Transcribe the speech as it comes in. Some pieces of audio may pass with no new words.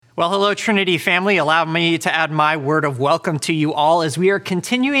Well, hello, Trinity family. Allow me to add my word of welcome to you all as we are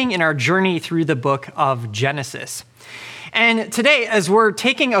continuing in our journey through the book of Genesis. And today, as we're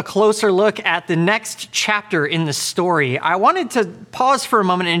taking a closer look at the next chapter in the story, I wanted to pause for a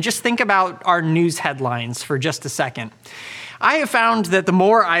moment and just think about our news headlines for just a second. I have found that the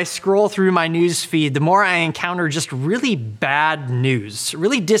more I scroll through my news feed, the more I encounter just really bad news,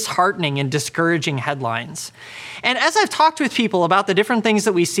 really disheartening and discouraging headlines. And as I've talked with people about the different things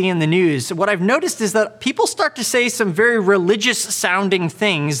that we see in the news, what I've noticed is that people start to say some very religious-sounding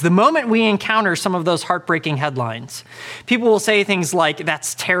things the moment we encounter some of those heartbreaking headlines. People will say things like,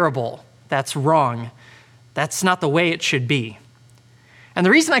 "That's terrible, that's wrong, that's not the way it should be." And the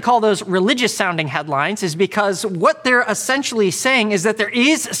reason I call those religious-sounding headlines is because what they're essentially saying is that there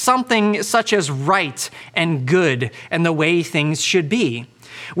is something such as right and good and the way things should be.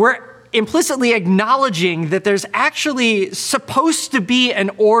 We're implicitly acknowledging that there's actually supposed to be an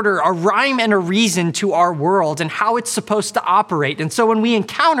order, a rhyme and a reason to our world and how it's supposed to operate. And so when we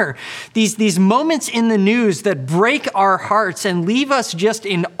encounter these moments in the news that break our hearts and leave us just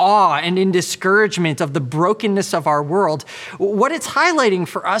in awe and in discouragement of the brokenness of our world, what it's highlighting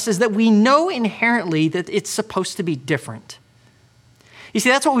for us is that we know inherently that it's supposed to be different. You see,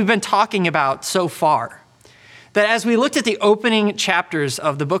 that's what we've been talking about so far. That as we looked at the opening chapters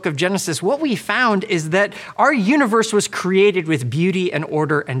of the book of Genesis, what we found is that our universe was created with beauty and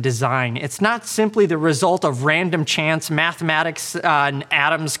order and design. It's not simply the result of random chance, mathematics, and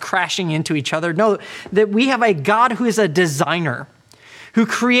atoms crashing into each other. No, that we have a God who is a designer, who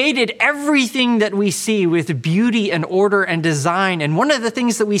created everything that we see with beauty and order and design. And one of the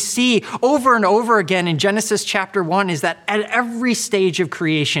things that we see over and over again in Genesis chapter 1 is that at every stage of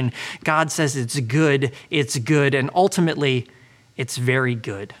creation, God says it's good, and ultimately, it's very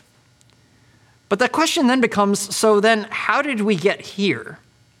good. But the question then becomes, so then how did we get here?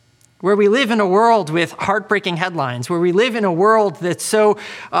 Where we live in a world with heartbreaking headlines, where we live in a world that's so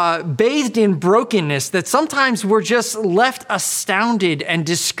bathed in brokenness that sometimes we're just left astounded and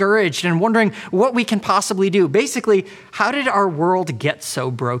discouraged and wondering what we can possibly do. Basically, how did our world get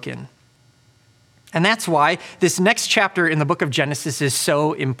so broken? And that's why this next chapter in the book of Genesis is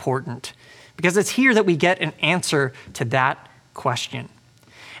so important, because it's here that we get an answer to that question.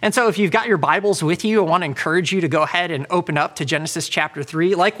 And so if you've got your Bibles with you, I want to encourage you to go ahead and open up to Genesis chapter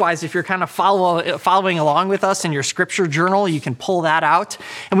 3. Likewise, if you're kind of following along with us in your scripture journal, you can pull that out.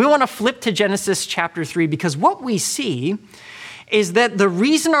 And we want to flip to Genesis chapter 3 because what we see is that the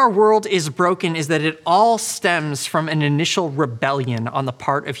reason our world is broken is that it all stems from an initial rebellion on the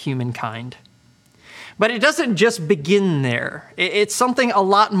part of humankind. But it doesn't just begin there. It's something a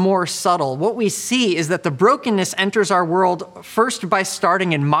lot more subtle. What we see is that the brokenness enters our world first by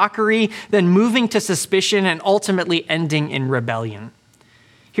starting in mockery, then moving to suspicion, and ultimately ending in rebellion.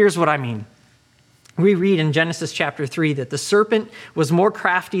 Here's what I mean. We read in Genesis chapter 3 that the serpent was more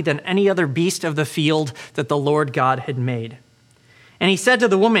crafty than any other beast of the field that the Lord God had made. And he said to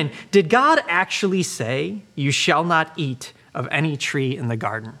the woman, "Did God actually say, 'You shall not eat of any tree in the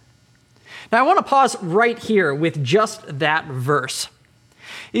garden'?" Now, I want to pause right here with just that verse.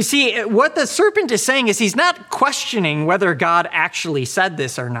 You see, what the serpent is saying is he's not questioning whether God actually said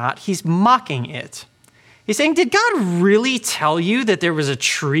this or not. He's mocking it. He's saying, did God really tell you that there was a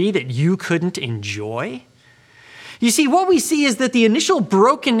tree that you couldn't enjoy? You see, what we see is that the initial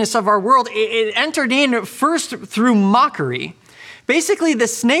brokenness of our world, it entered in first through mockery. Basically, the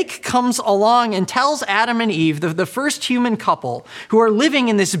snake comes along and tells Adam and Eve, the first human couple, who are living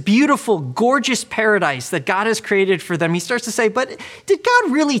in this beautiful, gorgeous paradise that God has created for them. He starts to say, but did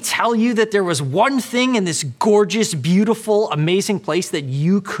God really tell you that there was one thing in this gorgeous, beautiful, amazing place that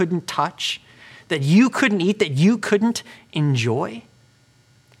you couldn't touch, that you couldn't eat, that you couldn't enjoy?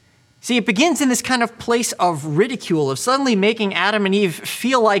 See, it begins in this kind of place of ridicule, of suddenly making Adam and Eve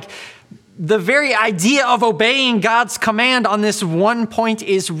feel like the very idea of obeying God's command on this one point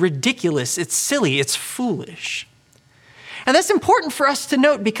is ridiculous. It's silly. It's foolish. And that's important for us to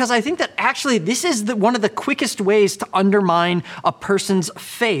note because I think that actually this is one of the quickest ways to undermine a person's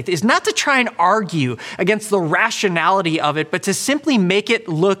faith, is not to try and argue against the rationality of it, but to simply make it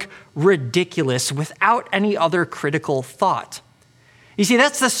look ridiculous without any other critical thought. You see,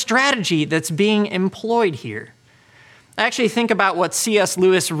 that's the strategy that's being employed here. I actually think about what C.S.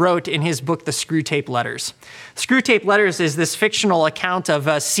 Lewis wrote in his book, The Screwtape Letters. Screwtape Letters is this fictional account of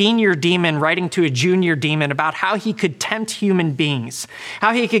a senior demon writing to a junior demon about how he could tempt human beings,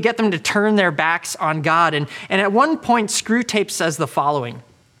 how he could get them to turn their backs on God. And at one point, Screwtape says the following.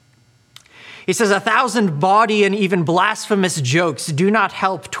 He says, 1,000 bawdy and even blasphemous jokes do not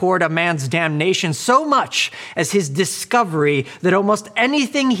help toward a man's damnation so much as his discovery that almost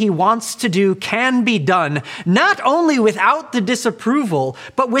anything he wants to do can be done, not only without the disapproval,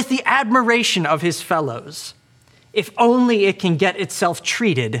 but with the admiration of his fellows, if only it can get itself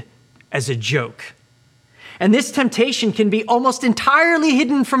treated as a joke. And this temptation can be almost entirely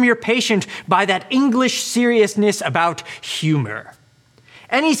hidden from your patient by that English seriousness about humor.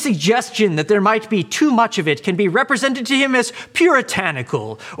 Any suggestion that there might be too much of it can be represented to him as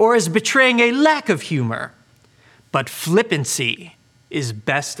puritanical or as betraying a lack of humor. But flippancy is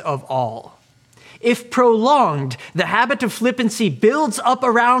best of all. If prolonged, the habit of flippancy builds up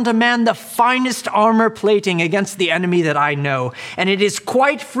around a man the finest armor plating against the enemy that I know, and it is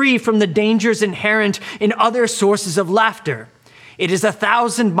quite free from the dangers inherent in other sources of laughter. It is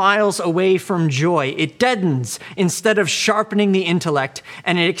 1,000 miles away from joy. It deadens instead of sharpening the intellect,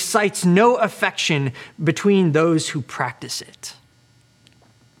 and it excites no affection between those who practice it.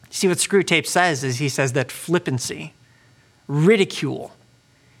 See, what Screwtape says is he says that flippancy, ridicule,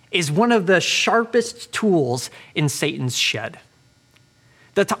 is one of the sharpest tools in Satan's shed.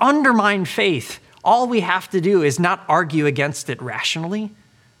 That to undermine faith, all we have to do is not argue against it rationally,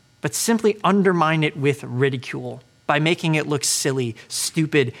 but simply undermine it with ridicule, by making it look silly,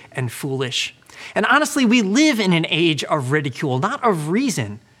 stupid, and foolish. And honestly, we live in an age of ridicule, not of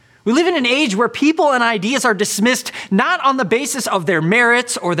reason. We live in an age where people and ideas are dismissed not on the basis of their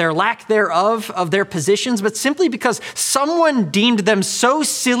merits or their lack thereof, of their positions, but simply because someone deemed them so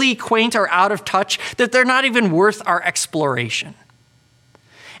silly, quaint, or out of touch that they're not even worth our exploration.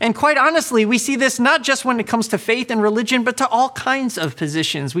 And quite honestly, we see this not just when it comes to faith and religion, but to all kinds of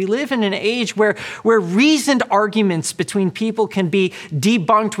positions. We live in an age where reasoned arguments between people can be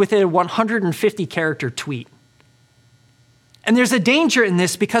debunked with a 150-character tweet. And there's a danger in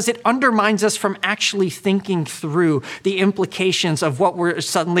this because it undermines us from actually thinking through the implications of what we're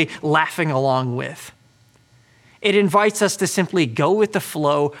suddenly laughing along with. It invites us to simply go with the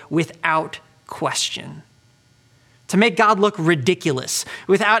flow without question. To make God look ridiculous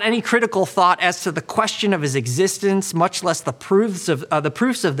without any critical thought as to the question of his existence, much less the proofs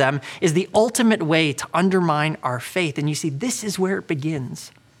of them, is the ultimate way to undermine our faith. And you see, this is where it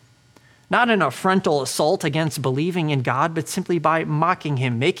begins. Not in a frontal assault against believing in God, but simply by mocking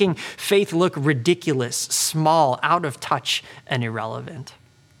him, making faith look ridiculous, small, out of touch, and irrelevant.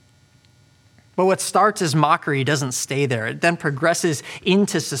 But what starts as mockery doesn't stay there. It then progresses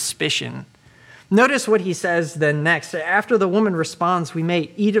into suspicion. Notice what he says then next. After the woman responds, we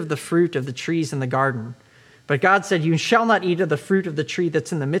may eat of the fruit of the trees in the garden. But God said, you shall not eat of the fruit of the tree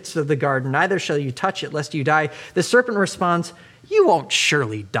that's in the midst of the garden, neither shall you touch it, lest you die. The serpent responds, you won't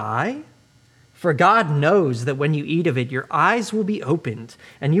surely die. For God knows that when you eat of it, your eyes will be opened,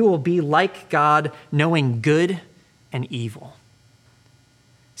 and you will be like God, knowing good and evil.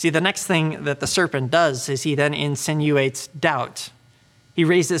 See, the next thing that the serpent does is he then insinuates doubt. He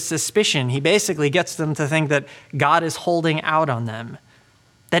raises suspicion. He basically gets them to think that God is holding out on them,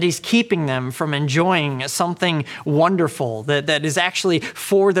 that he's keeping them from enjoying something wonderful that is actually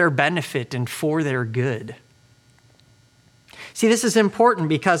for their benefit and for their good. See, this is important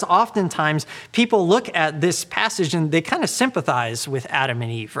because oftentimes people look at this passage and they kind of sympathize with Adam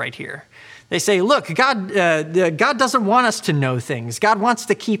and Eve right here. They say, look, God doesn't want us to know things. God wants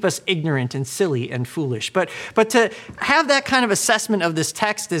to keep us ignorant and silly and foolish. But to have that kind of assessment of this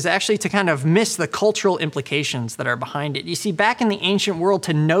text is actually to kind of miss the cultural implications that are behind it. You see, back in the ancient world,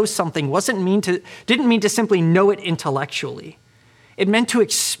 to know something didn't mean to simply know it intellectually. It meant to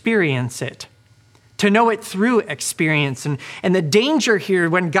experience it, to know it through experience. And the danger here,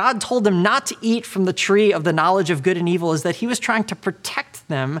 when God told them not to eat from the tree of the knowledge of good and evil, is that he was trying to protect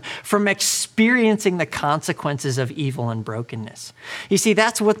them from experiencing the consequences of evil and brokenness. You see,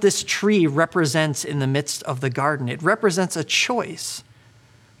 that's what this tree represents in the midst of the garden. It represents a choice.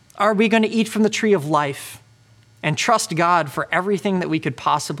 Are we going to eat from the tree of life and trust God for everything that we could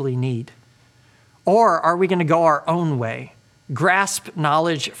possibly need? Or are we going to go our own way, grasp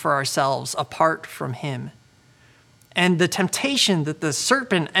knowledge for ourselves apart from him? And the temptation that the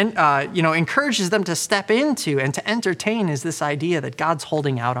serpent encourages them to step into and to entertain is this idea that God's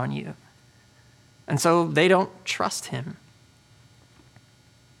holding out on you. And so they don't trust him.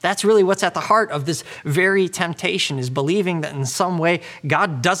 That's really what's at the heart of this very temptation, is believing that in some way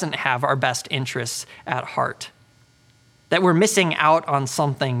God doesn't have our best interests at heart, that we're missing out on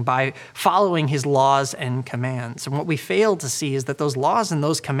something by following his laws and commands. And what we fail to see is that those laws and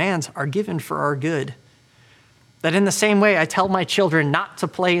those commands are given for our good. That in the same way, I tell my children not to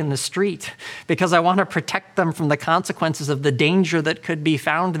play in the street because I want to protect them from the consequences of the danger that could be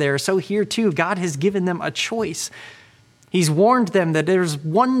found there. So here too, God has given them a choice. He's warned them that there's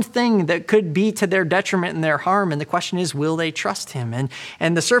one thing that could be to their detriment and their harm. And the question is, will they trust him?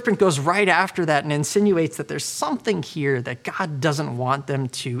 And the serpent goes right after that and insinuates that there's something here that God doesn't want them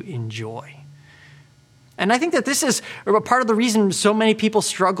to enjoy. And I think that this is part of the reason so many people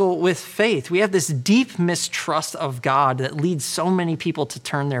struggle with faith. We have this deep mistrust of God that leads so many people to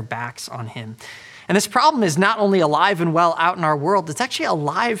turn their backs on him. And this problem is not only alive and well out in our world, it's actually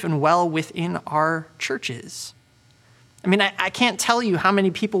alive and well within our churches. I mean, I can't tell you how many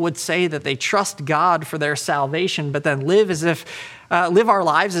people would say that they trust God for their salvation, but then live our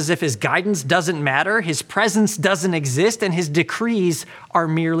lives as if his guidance doesn't matter, his presence doesn't exist, and his decrees are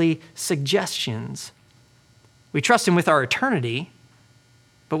merely suggestions. We trust him with our eternity,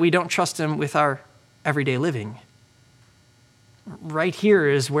 but we don't trust him with our everyday living. Right here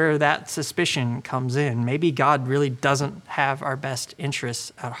is where that suspicion comes in. Maybe God really doesn't have our best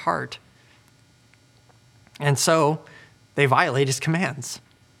interests at heart. And so they violate his commands.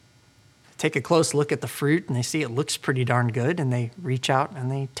 Take a close look at the fruit and they see it looks pretty darn good, and they reach out and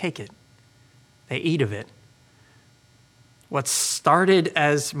they take it. They eat of it. What started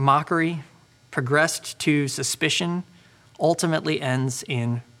as mockery, progressed to suspicion, ultimately ends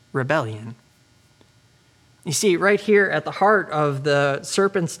in rebellion. You see, right here at the heart of the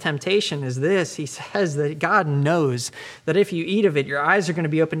serpent's temptation is this. He says that God knows that if you eat of it, your eyes are going to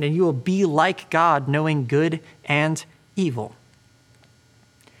be opened and you will be like God, knowing good and evil.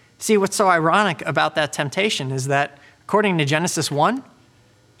 See, what's so ironic about that temptation is that, according to Genesis 1,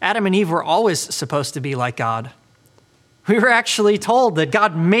 Adam and Eve were always supposed to be like God. We were actually told that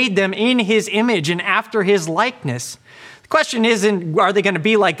God made them in his image and after his likeness. The question isn't, are they going to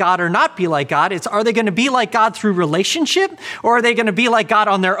be like God or not be like God? It's, are they going to be like God through relationship, or are they going to be like God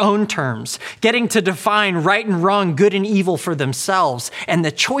on their own terms, getting to define right and wrong, good and evil for themselves? And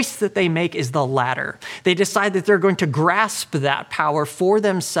the choice that they make is the latter. They decide that they're going to grasp that power for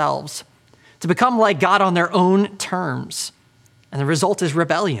themselves, to become like God on their own terms. And the result is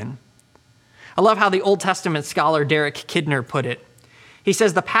rebellion. I love how the Old Testament scholar Derek Kidner put it. He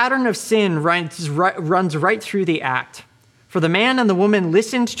says, the pattern of sin runs right through the act. For the man and the woman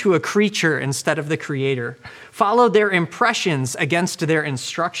listened to a creature instead of the Creator, followed their impressions against their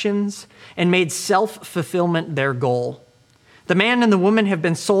instructions, and made self-fulfillment their goal. The man and the woman have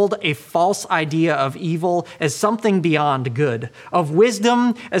been sold a false idea of evil as something beyond good, of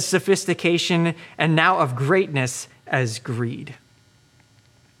wisdom as sophistication, and now of greatness as greed.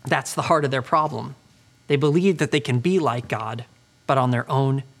 That's the heart of their problem. They believe that they can be like God, but on their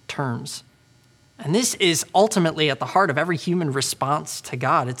own terms. And this is ultimately at the heart of every human response to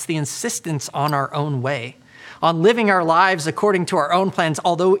God. It's the insistence on our own way, on living our lives according to our own plans.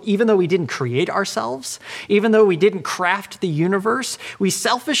 Even though we didn't create ourselves, even though we didn't craft the universe, we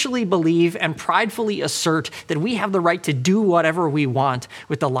selfishly believe and pridefully assert that we have the right to do whatever we want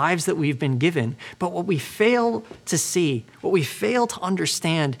with the lives that we've been given. But what we fail to see, what we fail to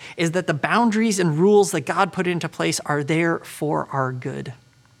understand, is that the boundaries and rules that God put into place are there for our good.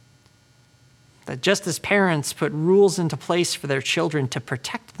 That just as parents put rules into place for their children to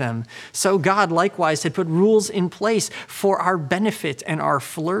protect them, so God likewise had put rules in place for our benefit and our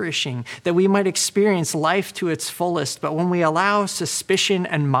flourishing, that we might experience life to its fullest. But when we allow suspicion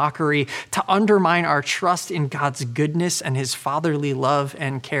and mockery to undermine our trust in God's goodness and his fatherly love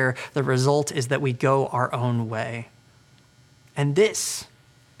and care, the result is that we go our own way. And this,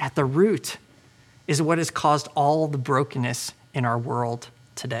 at the root, is what has caused all the brokenness in our world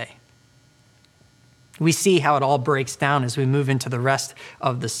today. We see how it all breaks down as we move into the rest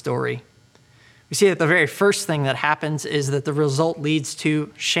of the story. We see that the very first thing that happens is that the result leads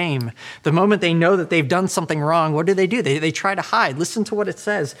to shame. The moment they know that they've done something wrong, what do? They try to hide. Listen to what it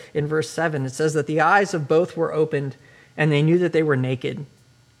says in verse 7. It says that the eyes of both were opened, and they knew that they were naked,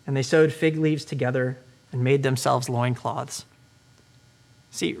 and they sewed fig leaves together and made themselves loincloths.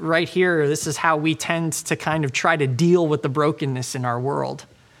 See, right here, this is how we tend to kind of try to deal with the brokenness in our world.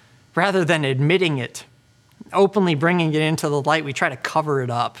 Rather than admitting it, openly bringing it into the light, we try to cover it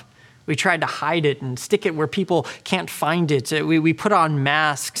up. We try to hide it and stick it where people can't find it. We put on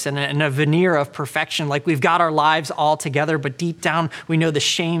masks and a veneer of perfection, like we've got our lives all together, but deep down we know the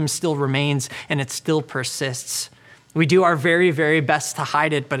shame still remains and it still persists. We do our very, very best to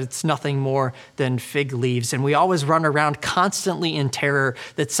hide it, but it's nothing more than fig leaves. And we always run around constantly in terror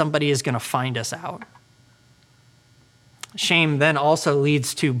that somebody is going to find us out. Shame then also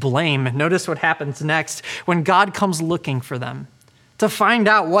leads to blame. Notice what happens next when God comes looking for them to find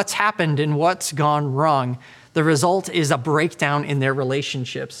out what's happened and what's gone wrong. The result is a breakdown in their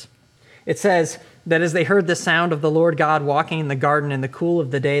relationships. It says that as they heard the sound of the Lord God walking in the garden in the cool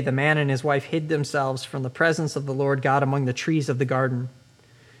of the day, the man and his wife hid themselves from the presence of the Lord God among the trees of the garden.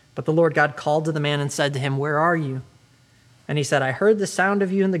 But the Lord God called to the man and said to him, "Where are you?" And he said, "I heard the sound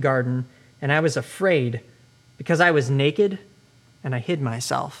of you in the garden, and I was afraid because I was naked and I hid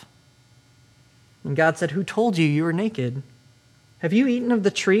myself." And God said, "Who told you you were naked? Have you eaten of the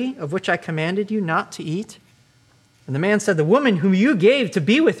tree of which I commanded you not to eat?" And the man said, "The woman whom you gave to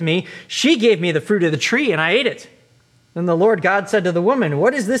be with me, she gave me the fruit of the tree, and I ate it." Then the Lord God said to the woman,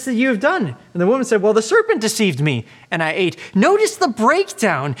 "What is this that you have done?" And the woman said, "Well, the serpent deceived me, and I ate." Notice the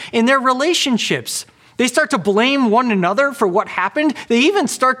breakdown in their relationships. They start to blame one another for what happened. They even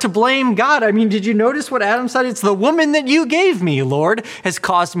start to blame God. I mean, did you notice what Adam said? "It's the woman that you gave me, Lord, has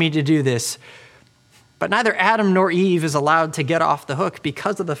caused me to do this." But neither Adam nor Eve is allowed to get off the hook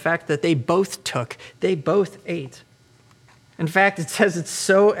because of the fact that they both ate. In fact, it says it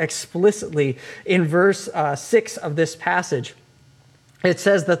so explicitly in verse 6 of this passage. It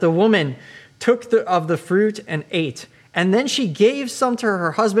says that the woman took of the fruit and ate, and then she gave some to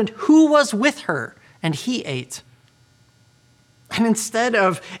her husband who was with her, and he ate. And instead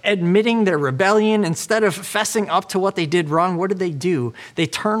of admitting their rebellion, instead of fessing up to what they did wrong, what do? They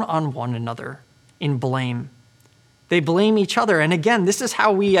turn on one another in blame. They blame each other. And again, this is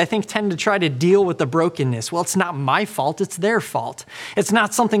how we, I think, tend to try to deal with the brokenness. Well, it's not my fault, it's their fault. It's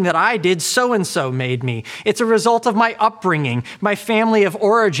not something that I did, so-and-so made me. It's a result of my upbringing, my family of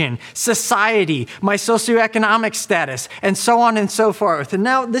origin, society, my socioeconomic status, and so on and so forth. And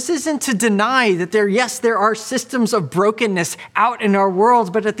now, this isn't to deny that there are systems of brokenness out in our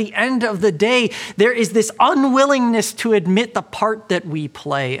world, but at the end of the day, there is this unwillingness to admit the part that we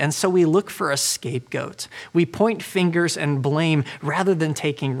play. And so we look for a scapegoat. We point fingers and blame rather than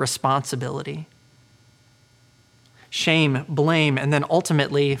taking responsibility. Shame, blame, and then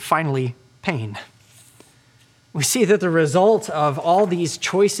ultimately, finally, pain. We see that the result of all these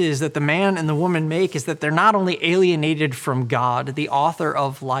choices that the man and the woman make is that they're not only alienated from God, the author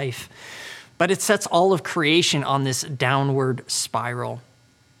of life, but it sets all of creation on this downward spiral.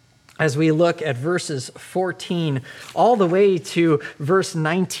 As we look at verses 14 all the way to verse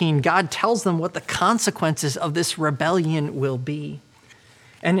 19, God tells them what the consequences of this rebellion will be.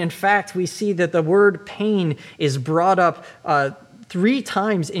 And in fact, we see that the word pain is brought up 3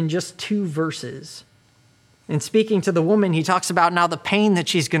 times in just 2 verses. In speaking to the woman, he talks about now the pain that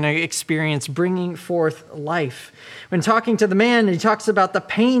she's going to experience bringing forth life. When talking to the man, he talks about the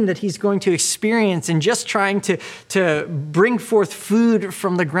pain that he's going to experience in just trying to bring forth food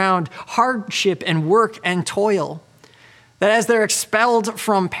from the ground, hardship and work and toil. That as they're expelled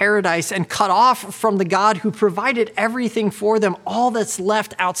from paradise and cut off from the God who provided everything for them, all that's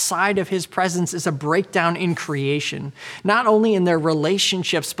left outside of his presence is a breakdown in creation, not only in their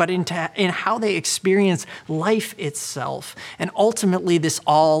relationships, but in how they experience life itself. And ultimately, this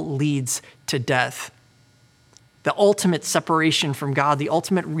all leads to death. The ultimate separation from God, the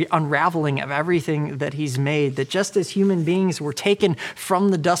ultimate unraveling of everything that he's made, that just as human beings were taken from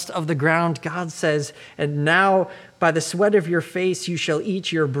the dust of the ground, God says, "And now by the sweat of your face you shall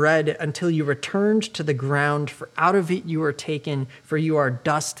eat your bread until you returned to the ground, for out of it you are taken, for you are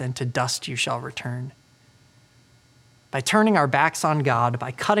dust, and to dust you shall return." By turning our backs on God,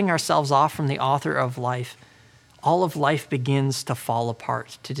 by cutting ourselves off from the author of life, all of life begins to fall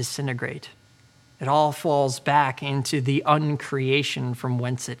apart, to disintegrate. It all falls back into the uncreation from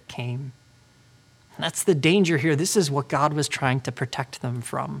whence it came. And that's the danger here. This is what God was trying to protect them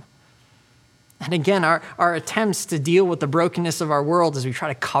from. And again, our attempts to deal with the brokenness of our world is we try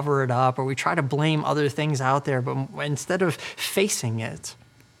to cover it up or we try to blame other things out there, but instead of facing it.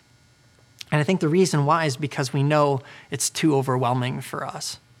 And I think the reason why is because we know it's too overwhelming for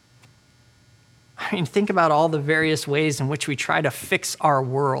us. I mean, think about all the various ways in which we try to fix our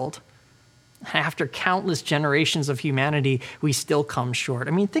world. After countless generations of humanity, we still come short. I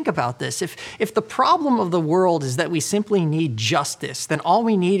mean, think about this. If the problem of the world is that we simply need justice, then all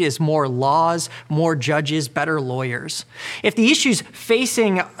we need is more laws, more judges, better lawyers. If the issues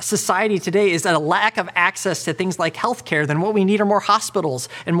facing society today is a lack of access to things like healthcare, then what we need are more hospitals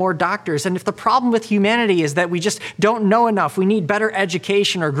and more doctors. And if the problem with humanity is that we just don't know enough, we need better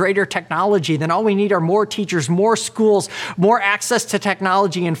education or greater technology, then all we need are more teachers, more schools, more access to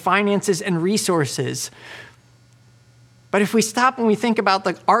technology and finances and resources. But if we stop and we think about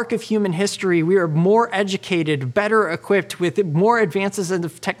the arc of human history, we are more educated, better equipped with more advances in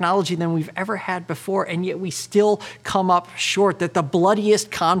technology than we've ever had before, and yet we still come up short. That the bloodiest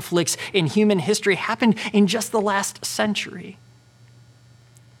conflicts in human history happened in just the last century.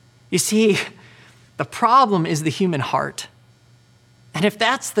 You see, The problem is the human heart. And if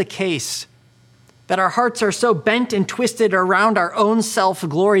that's the case, that our hearts are so bent and twisted around our own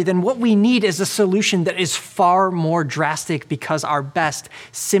self-glory, then what we need is a solution that is far more drastic, because our best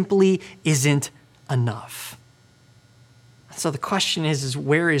simply isn't enough. So the question is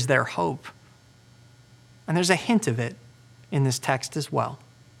where is there hope? And there's a hint of it in this text as well.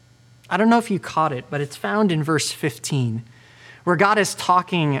 I don't know if you caught it, but it's found in verse 15, where God is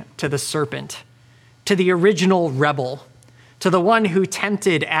talking to the serpent, to the original rebel, to the one who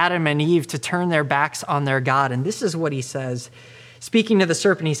tempted Adam and Eve to turn their backs on their God. And this is what he says. Speaking to the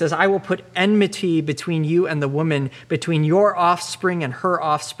serpent, he says, I will put enmity between you and the woman, between your offspring and her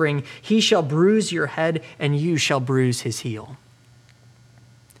offspring. He shall bruise your head, and you shall bruise his heel.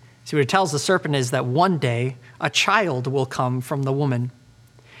 See, what it tells the serpent is that one day a child will come from the woman.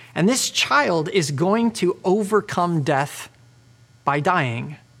 And this child is going to overcome death by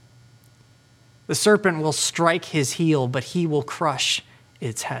dying. The serpent will strike his heel, but he will crush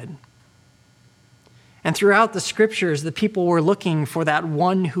its head. And throughout the scriptures, the people were looking for that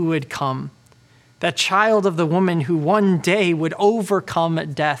one who would come, that child of the woman who one day would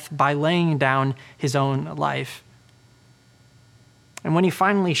overcome death by laying down his own life. And when he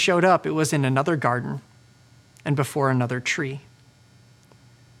finally showed up, it was in another garden and before another tree.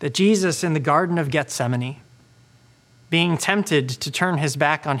 That Jesus in the Garden of Gethsemane, being tempted to turn his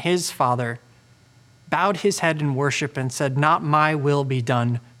back on his Father, bowed his head in worship and said, not my will be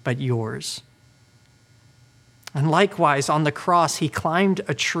done, but yours. And likewise, on the cross, he climbed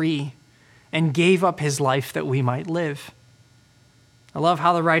a tree and gave up his life that we might live. I love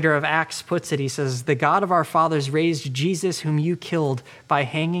how the writer of Acts puts it. He says, the God of our fathers raised Jesus, whom you killed by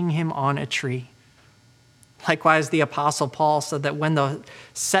hanging him on a tree. Likewise, the Apostle Paul said that when the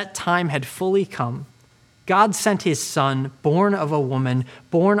set time had fully come, God sent his Son, born of a woman,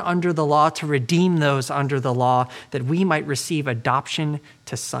 born under the law, to redeem those under the law, that we might receive adoption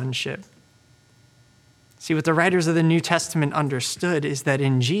to sonship. See, what the writers of the New Testament understood is that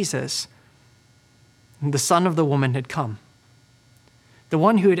in Jesus, the Son of the woman had come. The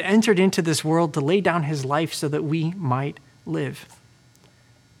one who had entered into this world to lay down his life so that we might live.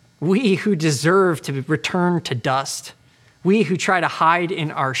 We who deserve to return to dust. We who try to hide in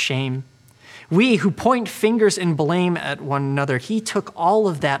our shame. We who point fingers and blame at one another. He took all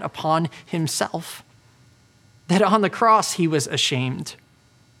of that upon himself. That on the cross he was ashamed.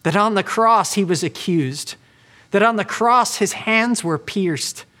 That on the cross he was accused. That on the cross his hands were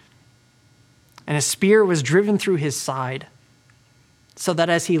pierced. And a spear was driven through his side, so that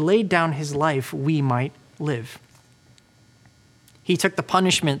as he laid down his life, we might live. He took the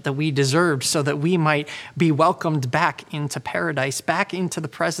punishment that we deserved so that we might be welcomed back into paradise, back into the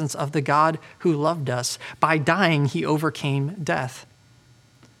presence of the God who loved us. By dying, he overcame death.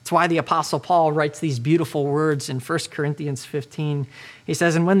 That's why the Apostle Paul writes these beautiful words in 1 Corinthians 15. He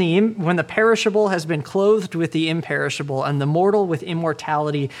says, and when the perishable has been clothed with the imperishable, and the mortal with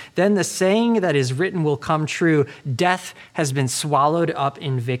immortality, then the saying that is written will come true. Death has been swallowed up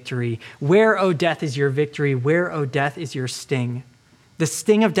in victory. Where, O death, is your victory? Where, O death, is your sting? The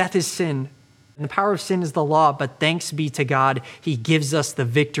sting of death is sin, and the power of sin is the law, but thanks be to God, he gives us the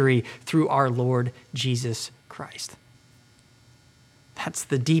victory through our Lord Jesus Christ. That's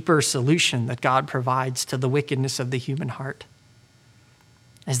the deeper solution that God provides to the wickedness of the human heart,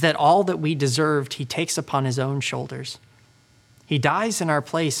 is that all that we deserved, he takes upon his own shoulders. He dies in our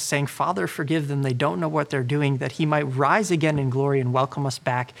place, saying, Father, forgive them, they don't know what they're doing, that he might rise again in glory and welcome us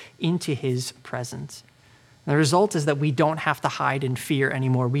back into his presence. The result is that we don't have to hide in fear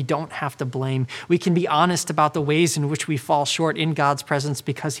anymore. We don't have to blame. We can be honest about the ways in which we fall short in God's presence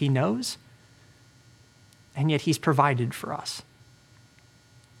because he knows, and yet he's provided for us.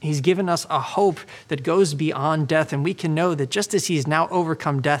 He's given us a hope that goes beyond death, and we can know that just as he's now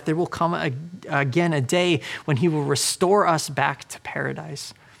overcome death, there will come again a day when he will restore us back to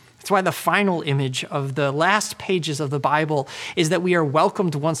paradise. That's why the final image of the last pages of the Bible is that we are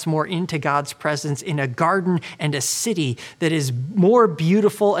welcomed once more into God's presence in a garden and a city that is more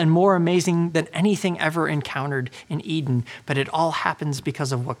beautiful and more amazing than anything ever encountered in Eden. But it all happens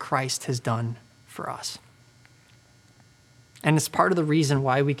because of what Christ has done for us. And it's part of the reason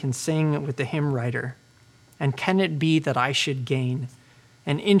why we can sing with the hymn writer, and can it be that I should gain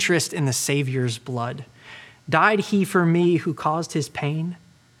an interest in the Savior's blood? Died he for me who caused his pain?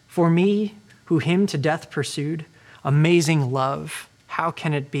 For me, who him to death pursued? Amazing love, how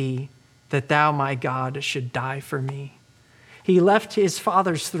can it be that thou, my God, should die for me? He left his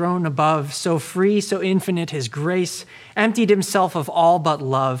Father's throne above, so free, so infinite his grace, emptied himself of all but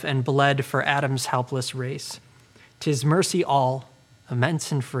love, and bled for Adam's helpless race. 'Tis mercy all,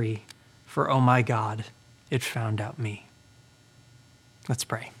 immense and free, for, oh my God, it found out me. Let's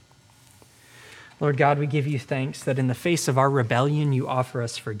pray. Lord God, we give you thanks that in the face of our rebellion, you offer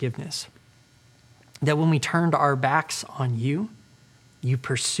us forgiveness. That when we turned our backs on you, you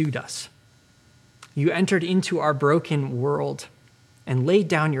pursued us. You entered into our broken world and laid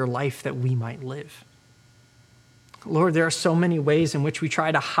down your life that we might live. Lord, there are so many ways in which we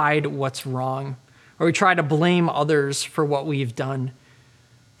try to hide what's wrong, or we try to blame others for what we've done.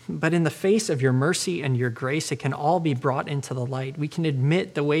 But in the face of your mercy and your grace, it can all be brought into the light. We can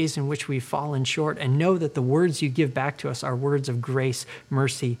admit the ways in which we've fallen short and know that the words you give back to us are words of grace,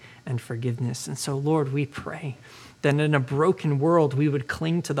 mercy, and forgiveness. And so, Lord, we pray that in a broken world, we would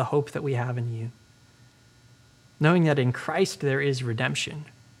cling to the hope that we have in you, knowing that in Christ there is redemption,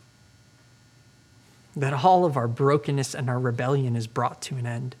 that all of our brokenness and our rebellion is brought to an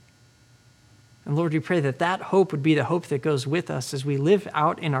end. And Lord, we pray that that hope would be the hope that goes with us as we live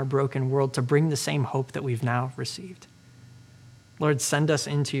out in our broken world to bring the same hope that we've now received. Lord, send us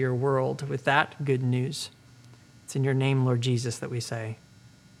into your world with that good news. It's in your name, Lord Jesus, that we say,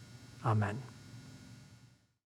 amen.